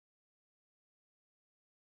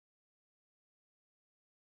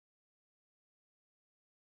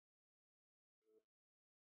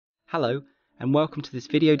Hello, and welcome to this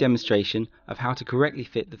video demonstration of how to correctly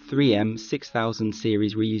fit the 3M 6000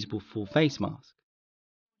 series reusable full face mask.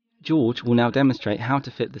 George will now demonstrate how to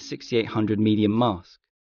fit the 6800 medium mask.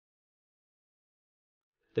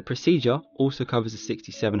 The procedure also covers the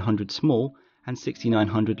 6700 small and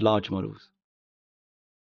 6900 large models.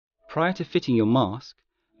 Prior to fitting your mask,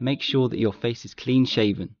 make sure that your face is clean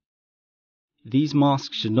shaven. These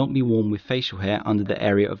masks should not be worn with facial hair under the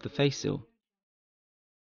area of the face seal.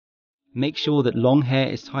 Make sure that long hair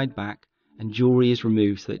is tied back and jewellery is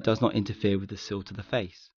removed so that it does not interfere with the seal to the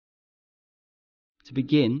face. To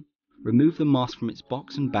begin, remove the mask from its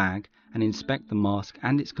box and bag and inspect the mask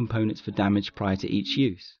and its components for damage prior to each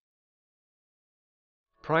use.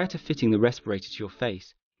 Prior to fitting the respirator to your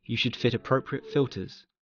face, you should fit appropriate filters.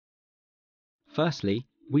 Firstly,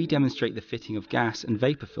 we demonstrate the fitting of gas and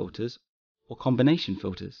vapour filters or combination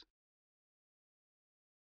filters.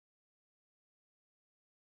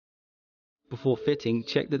 Before fitting,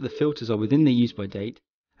 check that the filters are within the use by date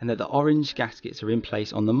and that the orange gaskets are in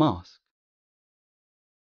place on the mask.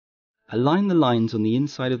 Align the lines on the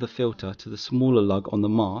inside of the filter to the smaller lug on the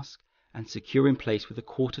mask and secure in place with a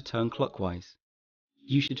quarter turn clockwise.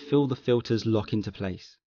 You should feel the filters lock into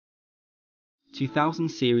place. 2000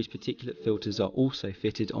 series particulate filters are also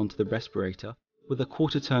fitted onto the respirator with a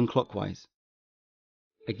quarter turn clockwise.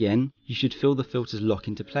 Again, you should feel the filters lock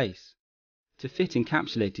into place. To fit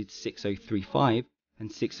encapsulated 6035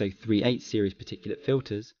 and 6038 series particulate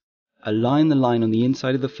filters, align the line on the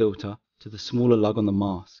inside of the filter to the smaller lug on the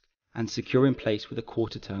mask and secure in place with a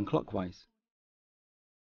quarter turn clockwise.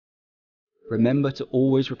 Remember to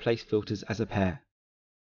always replace filters as a pair.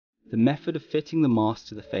 The method of fitting the mask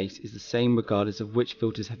to the face is the same regardless of which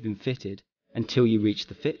filters have been fitted until you reach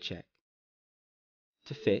the fit check.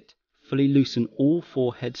 To fit, fully loosen all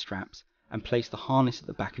 4 head straps and place the harness at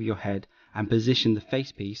the back of your head and position the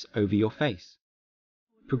facepiece over your face.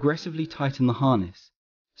 Progressively tighten the harness,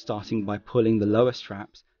 starting by pulling the lower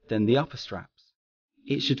straps, then the upper straps.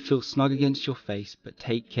 It should feel snug against your face, but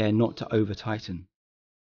take care not to over-tighten.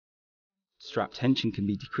 Strap tension can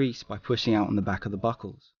be decreased by pushing out on the back of the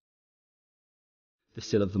buckles. The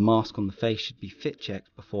seal of the mask on the face should be fit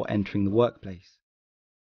checked before entering the workplace.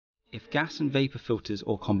 If gas and vapour filters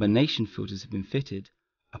or combination filters have been fitted,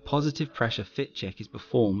 a positive pressure fit check is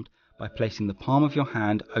performed by placing the palm of your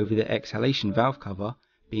hand over the exhalation valve cover,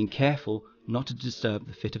 being careful not to disturb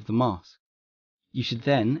the fit of the mask. You should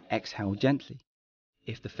then exhale gently.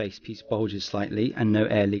 If the facepiece bulges slightly and no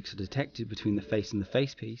air leaks are detected between the face and the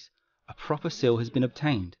facepiece, a proper seal has been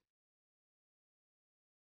obtained.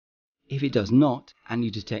 If it does not, and you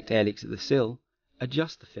detect air leaks at the seal,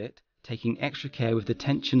 adjust the fit, taking extra care with the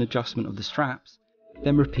tension adjustment of the straps,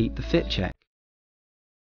 then repeat the fit check.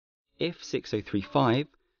 If 6035,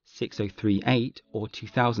 6038 or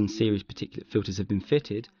 2000 series particulate filters have been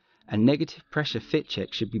fitted, a negative pressure fit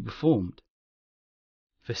check should be performed.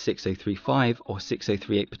 For 6035 or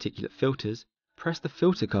 6038 particulate filters, press the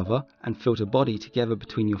filter cover and filter body together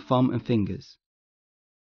between your thumb and fingers.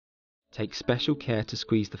 Take special care to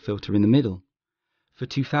squeeze the filter in the middle. For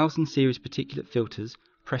 2000 series particulate filters,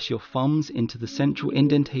 press your thumbs into the central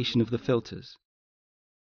indentation of the filters.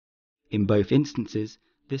 In both instances,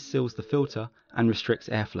 this seals the filter and restricts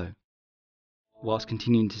airflow. Whilst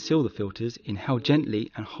continuing to seal the filters, inhale gently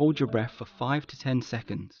and hold your breath for 5 to 10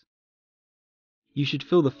 seconds. You should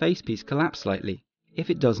feel the facepiece collapse slightly. If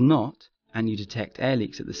it does not, and you detect air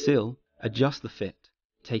leaks at the seal, adjust the fit,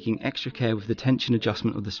 taking extra care with the tension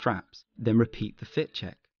adjustment of the straps, then repeat the fit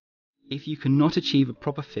check. If you cannot achieve a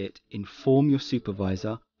proper fit, inform your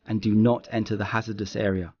supervisor and do not enter the hazardous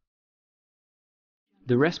area.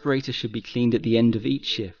 The respirator should be cleaned at the end of each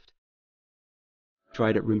shift,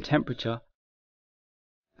 dried at room temperature,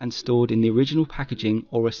 and stored in the original packaging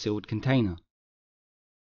or a sealed container.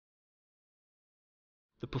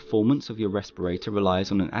 The performance of your respirator relies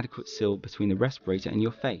on an adequate seal between the respirator and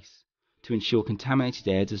your face to ensure contaminated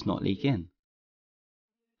air does not leak in.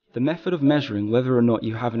 The method of measuring whether or not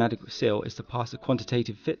you have an adequate seal is to pass a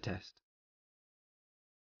quantitative fit test.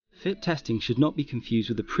 Fit testing should not be confused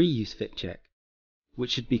with a pre-use fit check,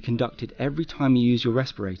 which should be conducted every time you use your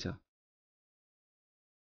respirator.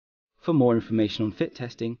 For more information on fit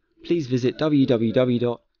testing, please visit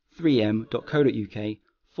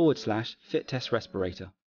www.3m.co.uk/fit test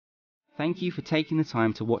respirator. Thank you for taking the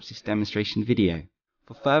time to watch this demonstration video.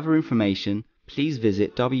 For further information, please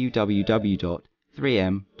visit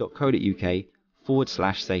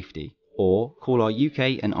www.3m.co.uk/safety or call our UK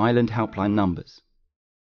and Ireland helpline numbers.